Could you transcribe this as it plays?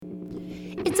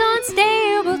It's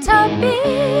Unstable Topics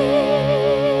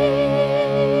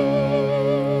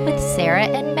with Sarah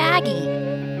and Maggie.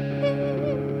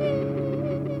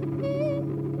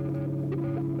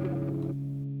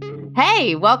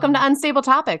 Hey, welcome to Unstable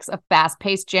Topics, a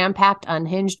fast-paced, jam-packed,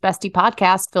 unhinged bestie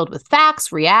podcast filled with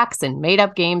facts, reacts, and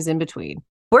made-up games in between.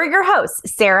 We're your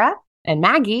hosts, Sarah and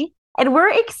Maggie. And we're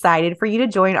excited for you to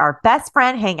join our best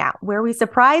friend hangout, where we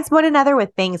surprise one another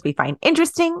with things we find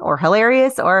interesting or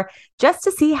hilarious, or just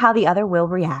to see how the other will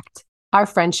react. Our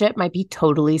friendship might be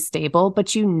totally stable,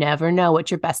 but you never know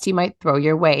what your bestie might throw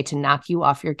your way to knock you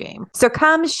off your game. So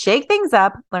come shake things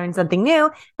up, learn something new,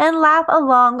 and laugh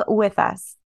along with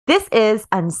us. This is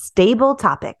Unstable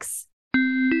Topics.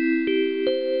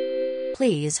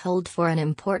 Please hold for an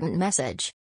important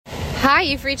message. Hi,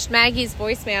 you've reached Maggie's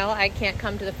voicemail. I can't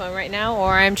come to the phone right now,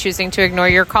 or I'm choosing to ignore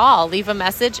your call. Leave a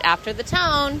message after the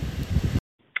tone.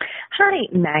 Hi,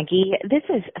 Maggie. This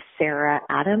is Sarah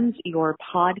Adams, your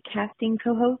podcasting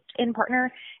co-host and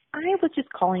partner. I was just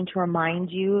calling to remind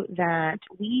you that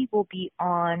we will be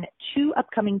on 2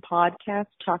 upcoming podcasts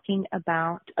talking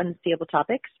about unstable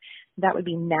topics. That would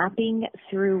be Napping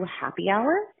Through Happy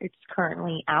Hour. It's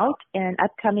currently out, and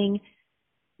upcoming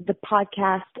the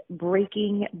podcast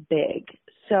Breaking Big.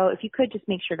 So if you could just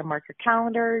make sure to mark your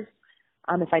calendars.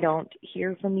 If I don't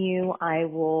hear from you, I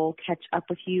will catch up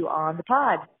with you on the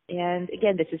pod. And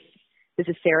again, this is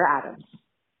Sarah Adams.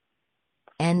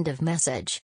 End of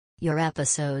message. Your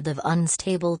episode of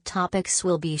Unstable Topics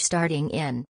will be starting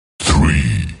in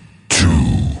 3, 2,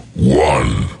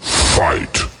 1,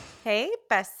 fight. Hey,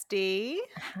 bestie.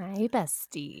 Hi,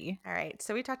 bestie. All right,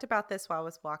 so we talked about this while I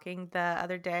was walking the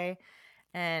other day,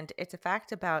 and it's a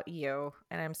fact about you,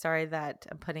 and I'm sorry that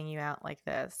I'm putting you out like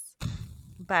this,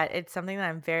 but it's something that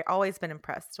I'm always been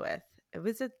impressed with. It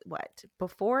was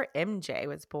before MJ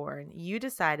was born, you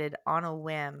decided on a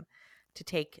whim to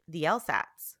take the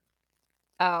LSATs.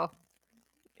 Oh,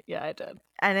 yeah, I did.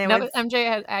 And it was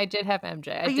MJ. I did have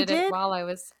MJ. I did it while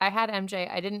I had MJ.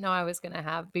 I didn't know I was going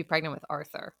to be pregnant with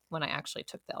Arthur when I actually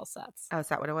took the LSATs. Oh, is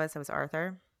that what it was? It was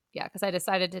Arthur? Yeah, because I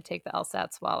decided to take the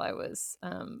LSATs while I was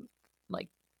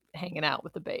hanging out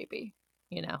with the baby,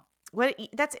 you know.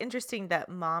 That's interesting that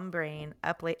mom brain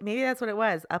up late. Maybe that's what it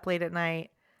was. Up late at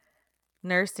night,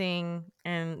 nursing,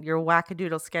 and your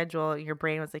wackadoodle schedule. Your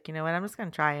brain was like, you know what? I'm just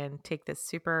going to try and take this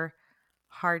super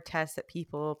hard test that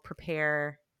people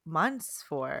prepare months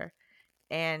for,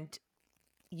 and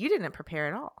you didn't prepare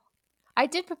at all. I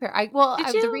did prepare.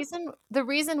 The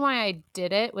reason why I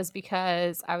did it was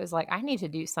because I was like, I need to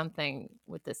do something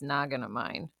with this noggin of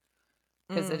mine.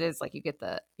 Because it is like you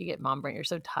get mom brain. You're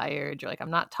so tired. You're like,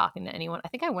 I'm not talking to anyone. I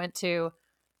think I went to,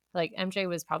 MJ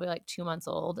was probably 2 months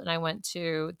old, and I went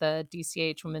to the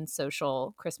DCH Women's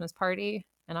Social Christmas party,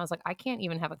 and I was like, I can't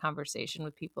even have a conversation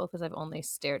with people because I've only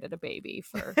stared at a baby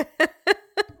for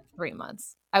 3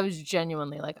 months. I was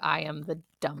genuinely like, I am the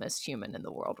dumbest human in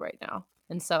the world right now.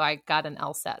 And so I got an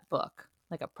LSAT book,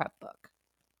 like a prep book.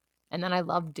 And then I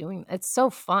love doing it. It's so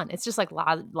fun. It's just like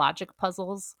logic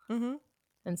puzzles. Mm-hmm.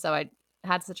 And so I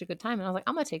had such a good time, and I was like,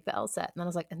 I'm gonna take the LSAT, and then I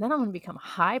was like, and then I'm gonna become a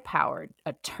high-powered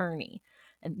attorney,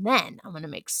 and then I'm gonna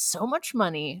make so much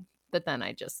money that then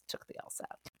I just took the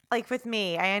LSAT. Like with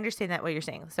me, I understand that what you're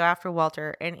saying. So after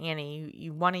Walter and Annie,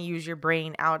 you want to use your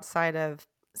brain outside of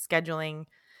scheduling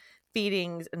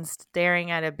feedings and staring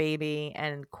at a baby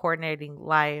and coordinating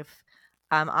life.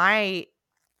 I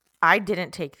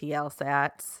didn't take the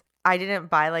LSATs. I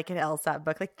didn't buy an LSAT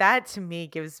book. That to me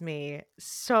gives me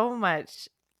so much.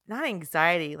 Not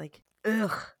anxiety, to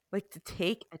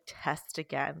take a test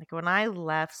again. When I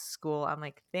left school, I'm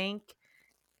like, thank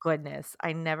goodness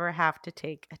I never have to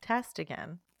take a test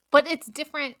again. But it's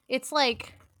different. It's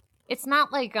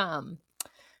not like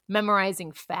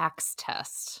memorizing facts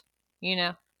test, you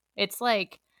know? It's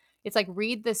like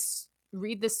read this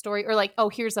story, or oh,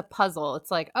 here's a puzzle.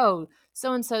 It's like, oh,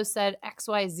 so-and-so said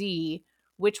XYZ.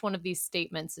 Which one of these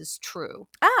statements is true?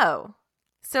 Oh,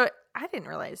 so I didn't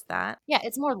realize that. Yeah,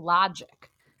 it's more logic.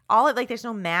 There's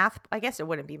no math. I guess it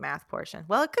wouldn't be math portion.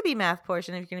 Well, it could be math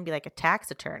portion if you're going to be a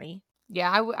tax attorney.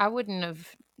 Yeah, I wouldn't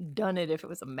have done it if it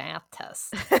was a math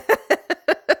test.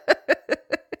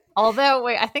 Although,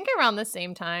 I think around the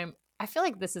same time, I feel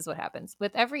like this is what happens.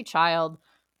 With every child,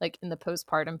 in the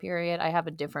postpartum period, I have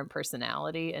a different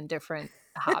personality and different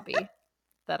hobby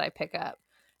that I pick up.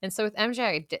 And so with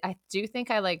MJ, I do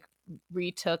think I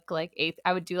retook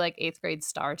I would do 8th grade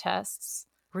STAR tests.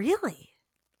 Really?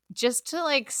 Just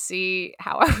to see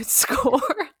how I would score.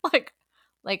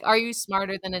 Are you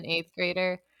smarter than an 8th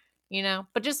grader? You know?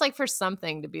 But just for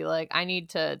something to be I need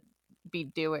to be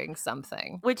doing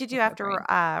something. What did you do after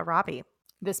Robbie?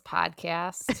 This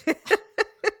podcast.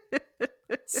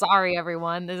 Sorry,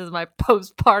 everyone. This is my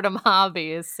postpartum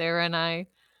hobby. Is Sarah and I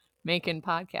making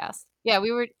podcasts? Yeah,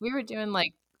 we were doing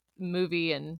like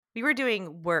movie and we were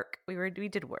doing work. We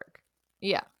did work.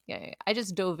 Yeah. I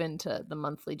just dove into the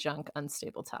monthly junk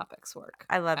unstable topics work.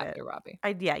 I love after it, Robbie.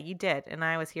 Yeah, you did, and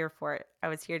I was here for it. I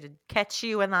was here to catch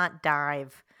you and not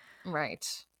dive. Right.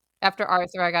 After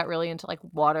Arthur, I got really into like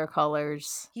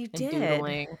watercolors. You and did.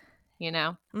 doodling.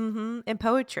 And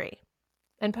poetry.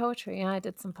 And poetry. Yeah, I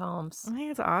did some poems. I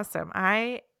think it's awesome.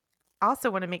 I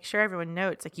also want to make sure everyone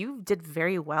notes, like, you did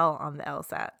very well on the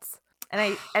LSATs.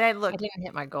 And I look. I didn't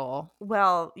hit my goal.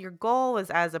 Well, your goal was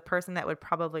as a person that would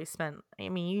probably spend. I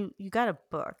mean, you got a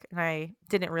book, and I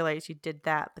didn't realize you did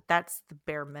that, but that's the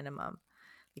bare minimum.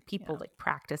 Like, people like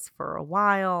practice for a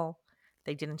while.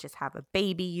 They didn't just have a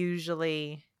baby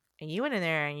usually, and you went in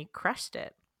there and you crushed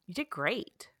it. You did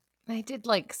great. I did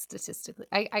like statistically.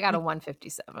 I got a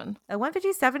 157. A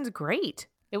 157 is great.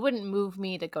 It wouldn't move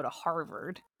me to go to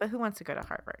Harvard. But who wants to go to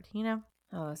Harvard,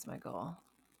 Oh, that's my goal.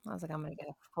 I was like, I'm going to get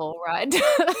a full ride.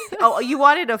 Oh, you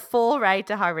wanted a full ride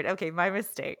to Harvard. Okay, my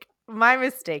mistake.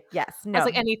 Yes. No. I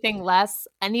was like, anything less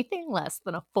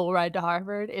than a full ride to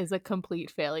Harvard is a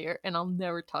complete failure. And I'll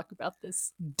never talk about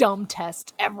this dumb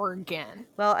test ever again.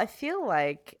 Well, I feel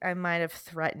like I might have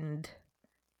threatened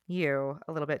you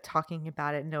a little bit talking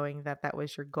about it, knowing that that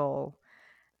was your goal.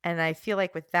 And I feel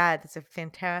like with that, it's a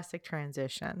fantastic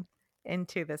transition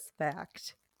into this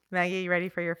fact. Maggie, you ready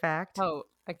for your fact? Oh,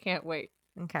 I can't wait.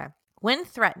 Okay. When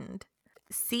threatened,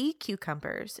 sea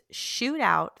cucumbers shoot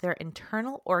out their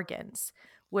internal organs,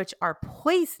 which are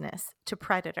poisonous to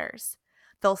predators.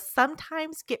 They'll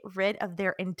sometimes get rid of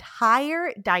their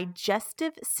entire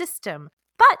digestive system,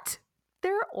 but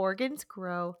their organs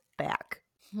grow back.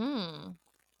 Isn't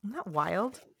that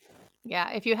wild?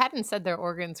 Yeah, if you hadn't said their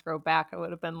organs grow back, I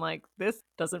would have been like, this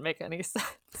doesn't make any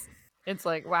sense. It's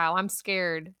like, wow, I'm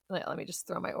scared. Let me just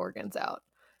throw my organs out.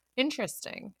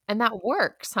 Interesting. And that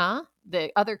works, huh?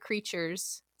 The other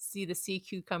creatures see the sea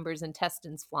cucumber's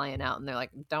intestines flying out and they're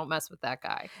like, don't mess with that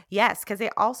guy. Yes, because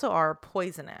they also are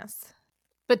poisonous.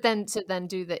 But then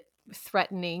do the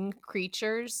threatening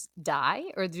creatures die?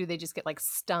 Or do they just get like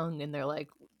stung and they're like,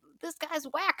 this guy's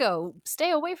wacko.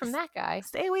 Stay away from that guy.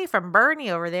 Stay away from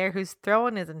Bernie over there who's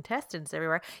throwing his intestines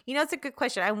everywhere. It's a good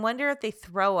question. I wonder if they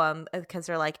throw them because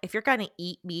they're like, if you're going to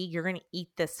eat me, you're going to eat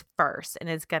this first and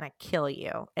it's going to kill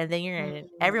you. And then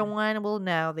everyone will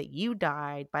know that you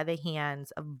died by the hands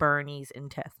of Bernie's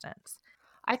intestines.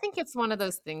 I think it's one of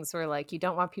those things where like you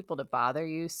don't want people to bother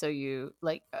you. So you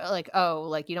you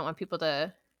don't want people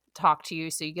to talk to you,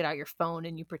 so you get out your phone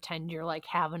and you pretend you're like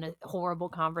having a horrible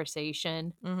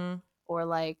conversation. Or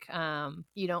like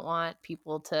you don't want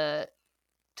people to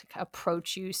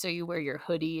approach you, so you wear your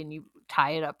hoodie and you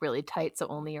tie it up really tight so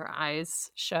only your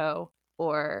eyes show.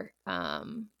 Or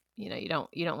you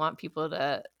don't want people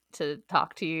to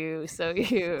talk to you, so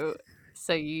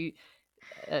you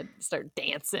start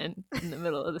dancing in the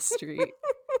middle of the street.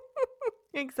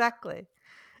 Exactly.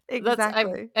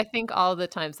 I think all the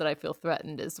times that I feel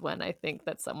threatened is when I think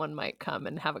that someone might come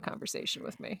and have a conversation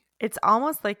with me. It's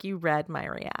almost like you read my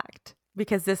react,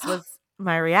 because this was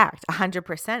my react.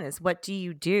 100% is, what do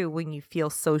you do when you feel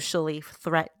socially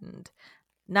threatened?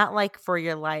 Not like for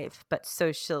your life, but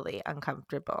socially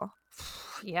uncomfortable.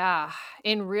 Yeah.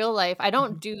 In real life, I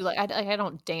don't do I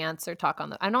don't dance or talk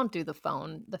on I don't do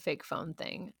the fake phone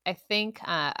thing. I think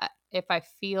if I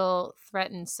feel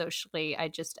threatened socially, I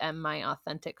just am my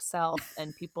authentic self,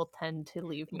 and people tend to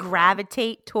leave me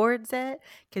gravitate towards it,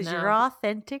 because your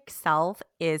authentic self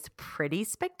is pretty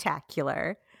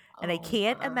spectacular. And I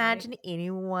can't imagine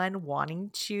anyone wanting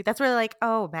to. That's where they're like,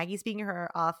 oh, Maggie's being her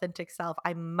authentic self.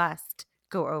 I must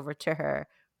go over to her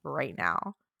right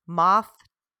now. Moth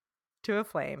to a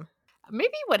flame.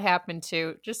 Maybe what happened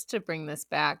too, just to bring this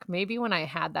back, maybe when I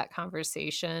had that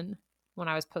conversation when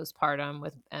I was postpartum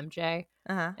with MJ,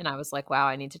 and I was like, wow,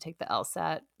 I need to take the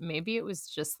LSAT. Maybe it was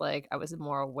just like I was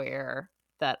more aware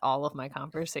that all of my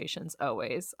conversations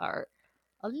always are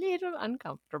a little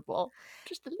uncomfortable,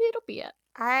 just a little bit.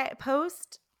 I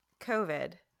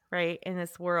post-COVID, right, in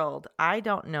this world, I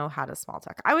don't know how to small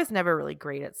talk. I was never really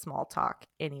great at small talk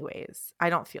anyways. I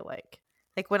don't feel like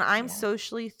when I'm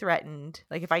socially threatened,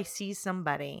 like if I see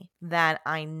somebody that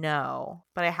I know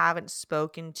but I haven't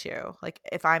spoken to, like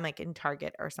if I'm like in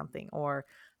Target or something, or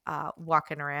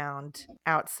walking around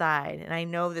outside and I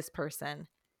know this person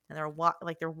and they're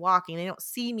walking, they don't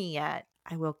see me yet,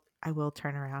 I will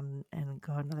turn around and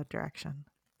go another direction.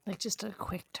 Like just a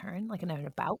quick turn, like an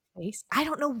about face. I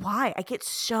don't know why. I get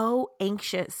so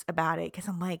anxious about it because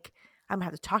I'm like, I'm going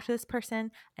to have to talk to this person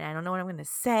and I don't know what I'm going to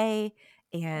say.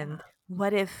 And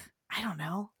what if, I don't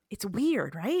know, It's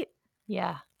weird, right?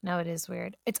 Yeah. No, it is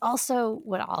weird. It's also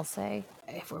what I'll say,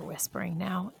 if we're whispering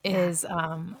now, is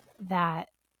that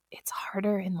it's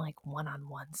harder in like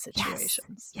one-on-one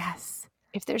situations. Yes.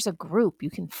 If there's a group, you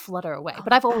can flutter away.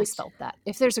 But I've always felt that.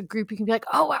 If there's a group, you can be like,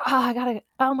 oh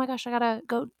my gosh, I gotta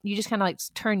go. You just kind of like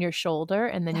turn your shoulder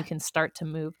and then you can start to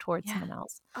move towards someone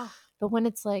else. Oh. But when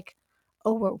it's like,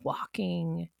 oh, we're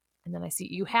walking and then I see,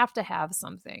 you have to have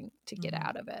something to get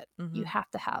out of it. You have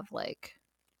to have like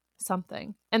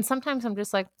something. And sometimes I'm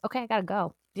just like, okay, I gotta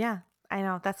go. Yeah, I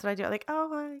know. That's what I do. Like,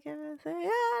 oh, I gotta say,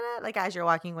 yeah. Like as you're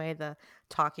walking away, the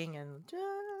talking and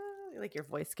like your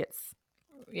voice gets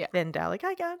thinned out. Like,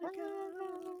 I gotta go.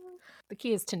 The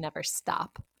key is to never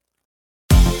stop.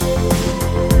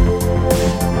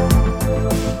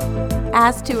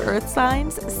 As to Earth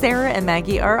signs, Sarah and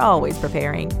Maggie are always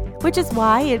preparing, which is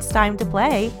why it's time to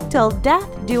play Till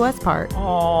Death Do Us Part.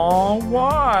 Aw,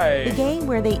 why? The game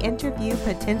where they interview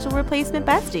potential replacement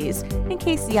besties in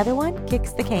case the other one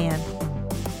kicks the can.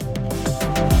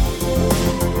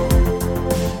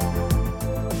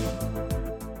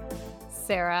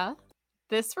 Sarah,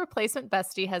 this replacement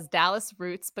bestie has Dallas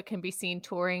roots but can be seen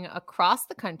touring across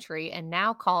the country and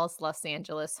now calls Los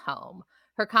Angeles home.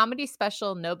 Her comedy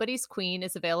special, Nobody's Queen,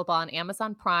 is available on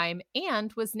Amazon Prime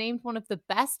and was named one of the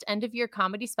best end-of-year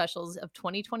comedy specials of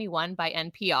 2021 by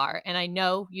NPR. And I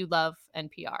know you love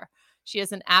NPR. She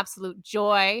is an absolute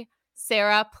joy.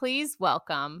 Sarah, please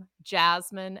welcome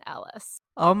Jasmine Ellis.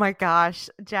 Oh my gosh,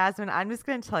 Jasmine, I'm just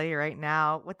going to tell you right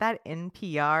now, with that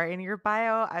NPR in your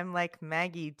bio, I'm like,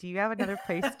 Maggie, do you have another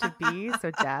place to be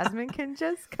so Jasmine can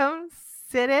just come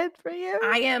sit in for you?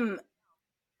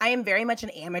 I am very much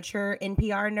an amateur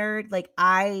NPR nerd.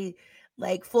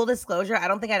 Like full disclosure, I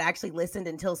don't think I'd actually listened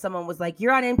until someone was like,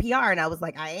 you're on NPR. And I was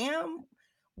like, I am?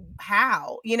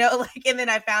 How? And then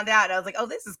I found out and I was like, oh,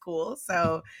 this is cool.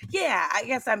 So yeah, I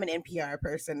guess I'm an NPR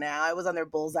person now. I was on their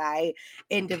Bullseye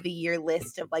end of the year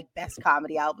list of like best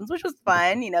comedy albums, which was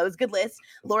fun. It was a good list.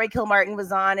 Lori Kilmartin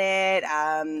was on it.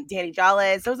 Danny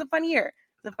Jollis. So it was a fun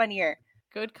year.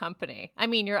 Good company. I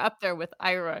mean, you're up there with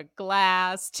Ira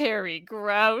Glass, Terry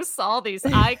Gross, all these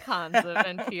icons of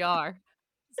NPR.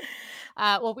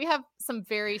 Well, we have some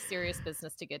very serious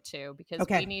business to get to because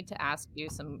we need to ask you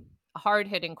some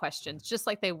hard-hitting questions, just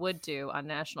like they would do on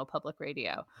National Public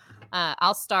Radio.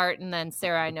 I'll start, and then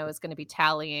Sarah, I know, is going to be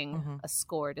tallying a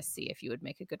score to see if you would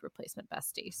make a good replacement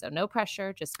bestie. So no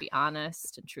pressure, just be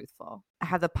honest and truthful. I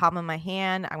have the palm in my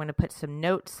hand. I'm going to put some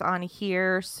notes on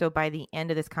here. So by the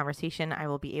end of this conversation, I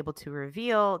will be able to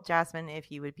reveal, Jasmine, if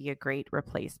you would be a great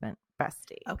replacement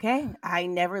bestie. Okay. I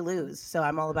never lose. So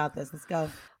I'm all about this. Let's go.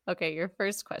 Okay. Your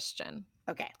first question.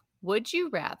 Okay. Would you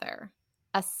rather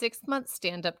a 6-month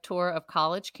stand-up tour of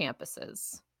college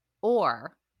campuses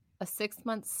or a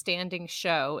 6-month standing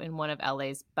show in one of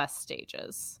LA's best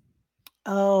stages?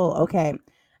 Oh, okay.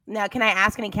 Now, can I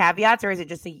ask any caveats, or is it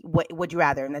just what would you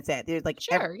rather, and that's it? There's like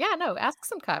sure, ask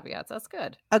some caveats. That's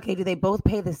good. Okay, do they both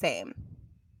pay the same?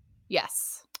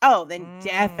 Yes. Oh, then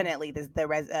definitely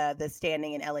the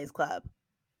standing in LA's club,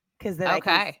 because then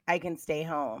I can stay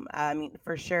home. I mean,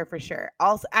 for sure.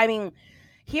 Also, I mean,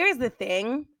 here's the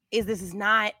thing: this is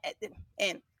not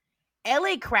and.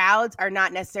 LA crowds are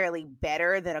not necessarily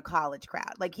better than a college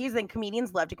crowd. Like, here's the thing,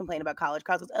 comedians love to complain about college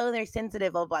crowds. Oh, they're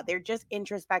sensitive, blah, blah. They're just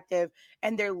introspective,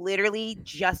 and they're literally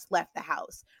just left the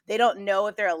house. They don't know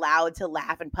if they're allowed to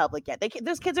laugh in public yet.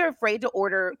 Those kids are afraid to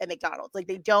order at McDonald's. Like,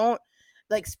 they don't,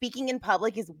 like, speaking in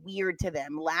public is weird to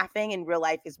them. Laughing in real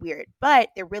life is weird, but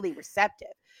they're really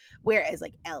receptive. Whereas,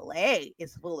 like, LA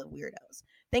is full of weirdos.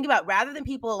 Think about, rather than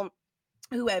people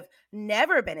who have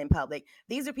never been in public,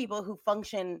 these are people who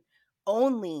function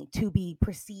only to be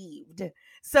perceived.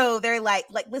 So they're like,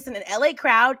 listen, an LA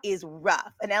crowd is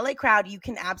rough. An LA crowd, you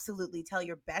can absolutely tell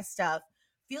your best stuff,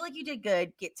 feel like you did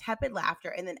good, get tepid laughter,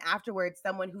 and then afterwards,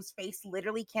 someone whose face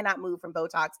literally cannot move from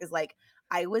Botox is like,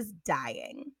 I was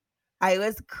dying. I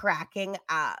was cracking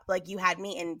up. Like, you had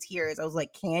me in tears. I was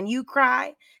like, can you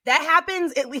cry? That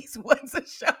happens at least once a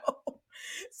show.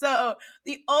 So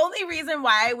the only reason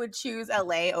why I would choose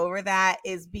LA over that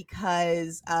is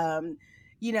because,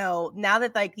 now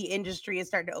that like the industry is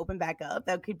starting to open back up,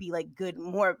 that could be like good,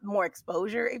 more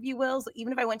exposure, if you will. So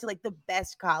even if I went to like the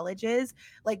best colleges,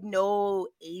 like no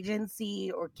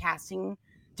agency or casting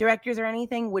directors or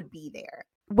anything would be there.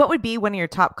 What would be one of your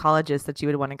top colleges that you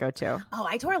would want to go to? Oh,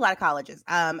 I tour a lot of colleges.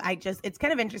 It's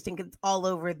kind of interesting because it's all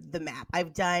over the map.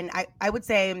 I've done, I would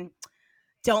say,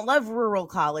 don't love rural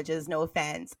colleges, no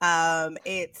offense.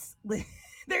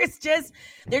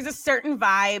 There's a certain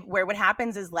vibe where what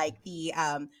happens is like the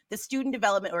student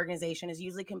development organization is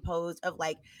usually composed of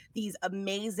like these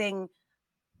amazing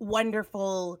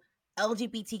wonderful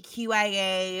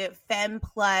LGBTQIA, femme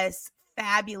plus,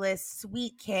 fabulous,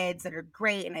 sweet kids that are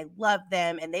great, and I love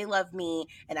them, and they love me,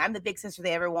 and I'm the big sister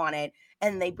they ever wanted.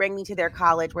 And they bring me to their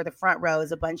college where the front row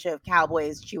is a bunch of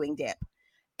cowboys chewing dip,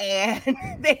 and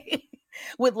they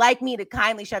would like me to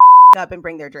kindly shut the up and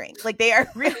bring their drink. Like, they are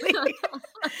really,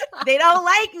 they don't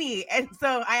like me, and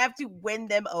so I have to win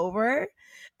them over.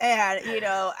 And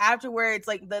afterwards,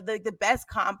 like the best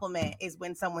compliment is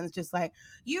when someone's just like,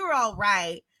 "You're all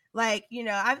right." Like,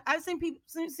 I've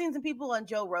seen some people on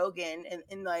Joe Rogan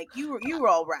and like, you were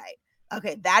all right.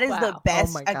 Okay, that is the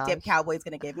best a dip cowboy's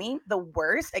gonna give me. The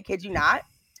worst, I kid you not.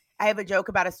 I have a joke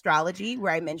about astrology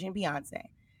where I mentioned Beyonce,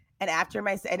 and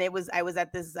I was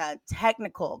at this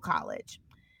technical college.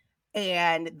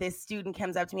 And this student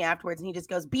comes up to me afterwards and he just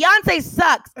goes, "Beyonce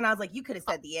sucks." And I was like, "You could have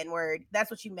said the N-word. That's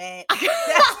what you meant.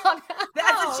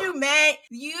 That's what you meant.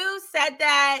 You said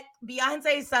that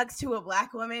Beyonce sucks to a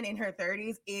Black woman in her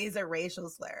 30s is a racial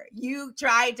slur. You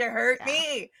tried to hurt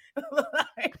me."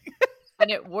 And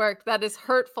it worked. That is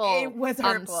hurtful. It was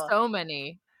hurtful. On so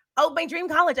many. Oh, my dream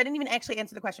college. I didn't even actually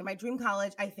answer the question. My dream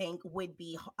college, I think, would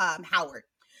be Howard.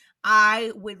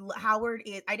 I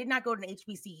did not go to an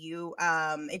HBCU.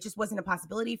 It just wasn't a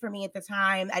possibility for me at the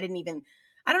time. I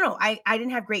don't know. I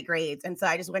didn't have great grades. And so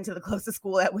I just went to the closest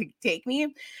school that would take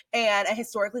me, and a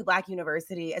historically Black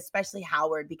university, especially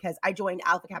Howard, because I joined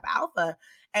Alpha Kappa Alpha.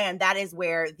 And that is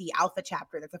where the Alpha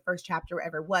chapter, that's the first chapter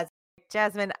ever was.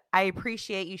 Jasmine, I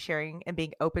appreciate you sharing and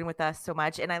being open with us so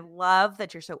much. And I love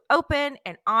that you're so open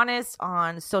and honest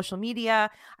on social media.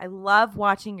 I love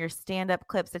watching your stand-up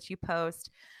clips that you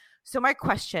post. So my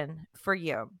question for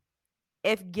you,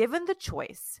 if given the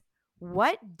choice,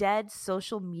 what dead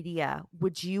social media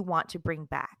would you want to bring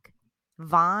back?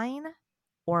 Vine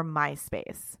or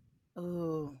MySpace?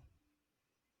 Ooh.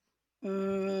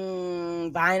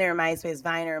 Vine or MySpace,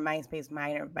 Vine or MySpace,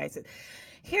 Vine or MySpace.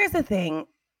 Here's the thing,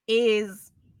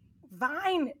 is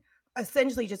Vine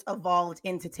essentially just evolved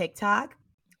into TikTok.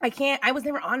 I was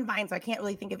never on Vine, so I can't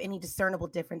really think of any discernible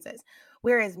differences.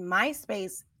 Whereas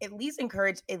MySpace at least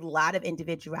encouraged a lot of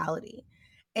individuality.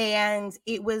 And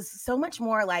it was so much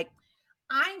more like,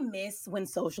 I miss when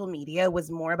social media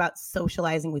was more about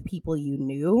socializing with people you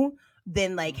knew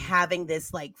than like having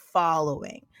this like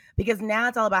following. Because now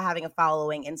it's all about having a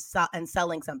following and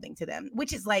selling something to them,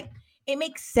 which is like, it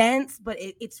makes sense, but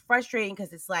it's frustrating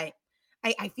because it's like,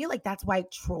 I feel like that's why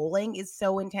trolling is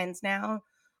so intense now,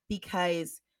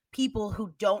 because people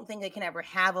who don't think they can ever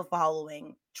have a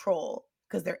following troll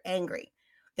because they're angry.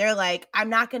 They're like, I'm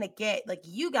not going to get, like,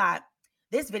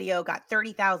 this video got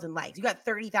 30,000 likes. You got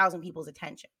 30,000 people's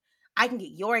attention. I can get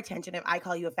your attention if I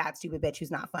call you a fat, stupid bitch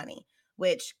who's not funny,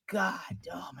 which, God,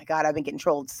 oh my God, I've been getting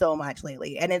trolled so much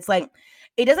lately. And it's like,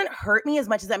 it doesn't hurt me as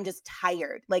much as I'm just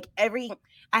tired. Like I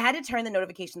had to turn the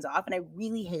notifications off, and I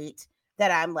really hate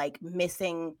that I'm like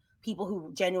missing people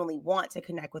who genuinely want to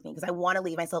connect with me, because I want to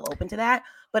leave myself open to that.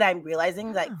 But I'm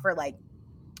realizing that for like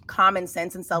common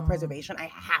sense and self-preservation,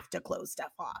 I have to close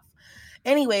stuff off.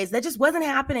 Anyways, that just wasn't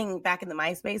happening back in the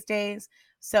MySpace days.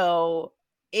 So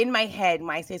in my head,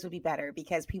 MySpace would be better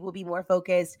because people would be more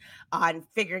focused on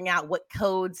figuring out what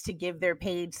codes to give their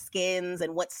page skins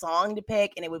and what song to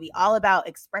pick. And it would be all about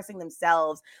expressing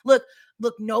themselves. Look,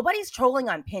 nobody's trolling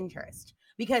on Pinterest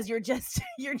because you're just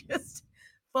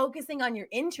focusing on your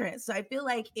interests. So I feel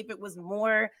like if it was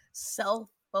more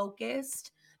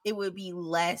self-focused, it would be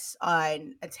less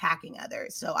on attacking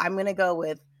others. So I'm gonna go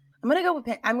with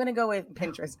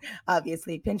Pinterest.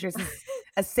 Obviously, Pinterest is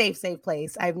a safe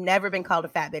place. I've never been called a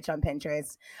fat bitch on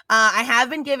Pinterest. I have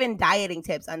been given dieting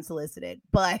tips unsolicited,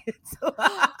 but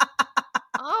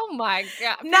oh my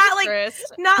God, not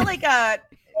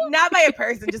by a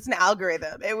person, just an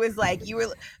algorithm. It was like you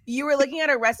were looking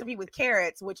at a recipe with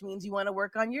carrots, which means you want to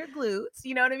work on your glutes.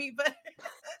 You know what I mean? But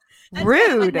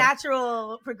rude,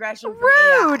 natural progression.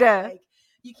 Rude. Like,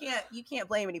 you can't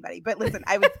blame anybody. But listen,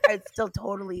 I'd still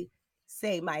totally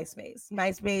say MySpace.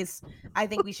 MySpace. I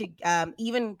think we should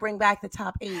even bring back the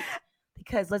top 8,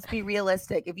 because let's be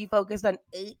realistic. If you focused on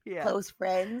 8 close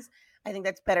friends, I think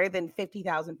that's better than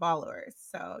 50,000 followers.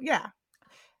 So yeah.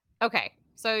 Okay.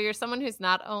 So you're someone who's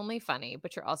not only funny,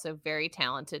 but you're also very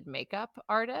talented makeup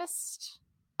artist,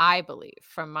 I believe,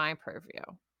 from my purview.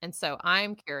 And so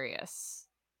I'm curious,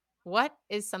 what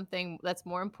is something that's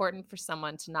more important for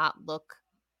someone to not look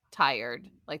tired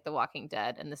like The Walking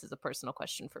Dead? And this is a personal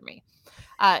question for me.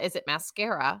 Is it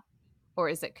mascara or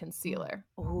is it concealer?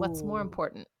 Ooh, what's more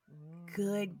important?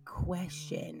 Good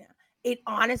question. It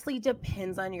honestly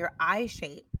depends on your eye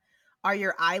shape. Are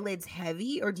your eyelids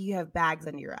heavy or do you have bags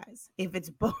under your eyes? If it's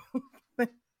both,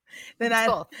 Then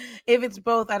if it's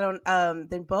both, I don't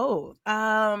then both.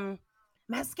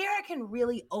 Mascara can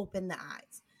really open the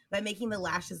eyes by making the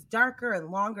lashes darker and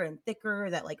longer and thicker.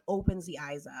 That like opens the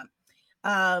eyes up.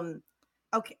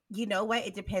 Okay, you know what?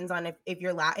 It depends on if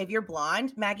you're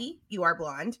blonde, Maggie, you are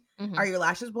blonde. Mm-hmm. Are your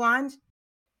lashes blonde?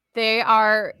 They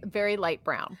are very light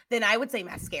brown. Then I would say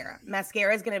mascara.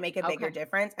 Mascara is going to make a bigger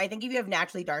difference. I think if you have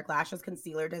naturally dark lashes,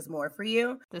 concealer does more for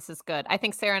you. This is good. I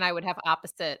think Sarah and I would have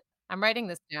opposite. I'm writing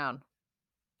this down.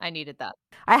 I needed that.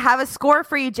 I have a score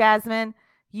for you, Jasmine.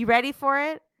 You ready for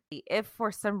it? If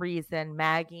for some reason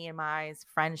Maggie and my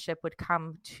friendship would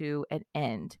come to an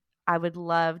end, I would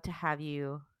love to have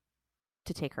you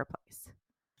to take her place.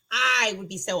 I would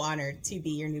be so honored to be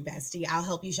your new bestie. I'll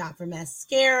help you shop for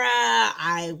mascara.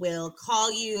 I will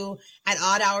call you at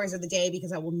odd hours of the day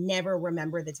because I will never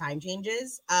remember the time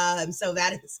changes. So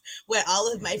that is what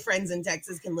all of my friends in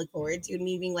Texas can look forward to.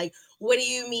 Me being like, what do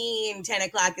you mean 10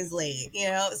 o'clock is late? You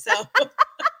know, so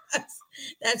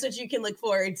that's what you can look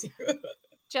forward to.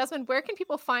 Jasmine, where can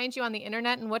people find you on the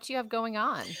internet and what do you have going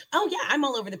on? Oh, yeah, I'm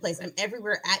all over the place. I'm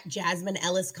everywhere at Jasmine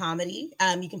Ellis Comedy.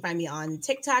 You can find me on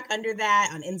TikTok under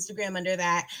that, on Instagram under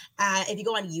that. If you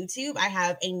go on YouTube, I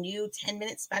have a new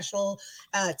 10-minute special.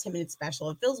 10-minute special.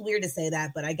 It feels weird to say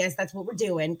that, but I guess that's what we're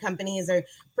doing. Companies are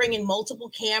bringing multiple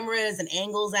cameras and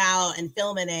angles out and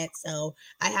filming it. So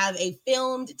I have a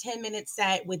filmed 10-minute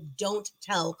set with Don't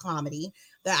Tell comedy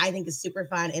that I think is super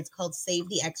fun. It's called Save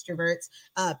the Extroverts,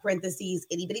 parentheses,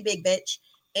 itty bitty big bitch.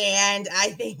 And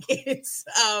I think it's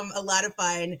a lot of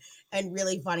fun and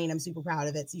really funny, and I'm super proud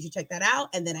of it. So you should check that out.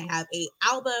 And then I have a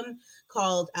album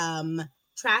called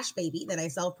Trash Baby that I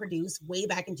self-produced way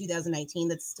back in 2019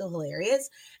 that's still hilarious.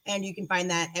 And you can find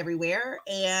that everywhere.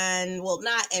 And well,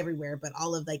 not everywhere, but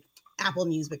all of like Apple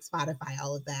Music, Spotify,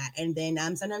 all of that. And then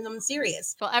sometimes I'm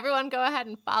serious. Well, everyone go ahead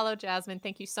and follow Jasmine.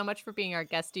 Thank you so much for being our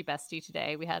guesty bestie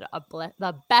today. We had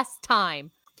the best time.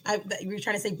 You were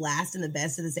trying to say blast and the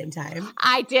best at the same time.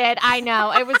 I did. I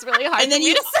know. It was really hard. And then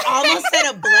you almost said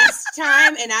a blessed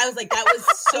time. And I was like, that was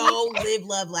so live,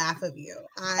 love, laugh of you.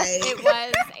 It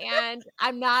was. And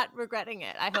I'm not regretting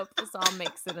it. I hope this all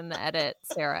makes it in the edit,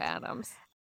 Sarah Adams.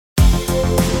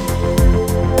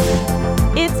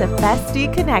 It's a bestie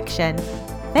connection.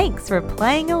 Thanks for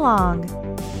playing along.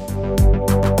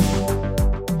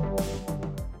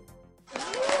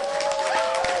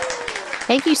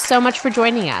 Thank you so much for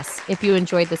joining us. If you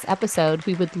enjoyed this episode,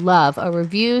 we would love a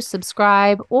review,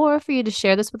 subscribe, or for you to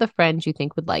share this with a friend you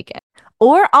think would like it.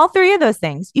 Or all three of those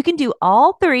things. You can do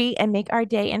all three and make our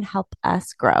day and help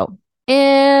us grow.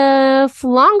 If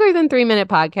longer than 3-minute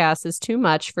podcast is too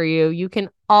much for you, you can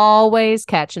always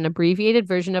catch an abbreviated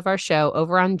version of our show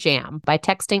over on Jam by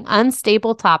texting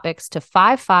unstable topics to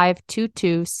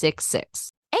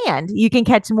 552266. And you can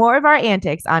catch more of our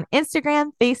antics on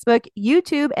Instagram, Facebook,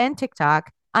 YouTube, and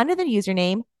TikTok under the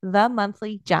username The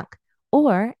Monthly Junk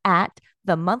or at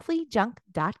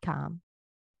themonthlyjunk.com.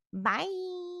 Bye.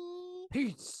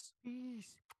 Peace.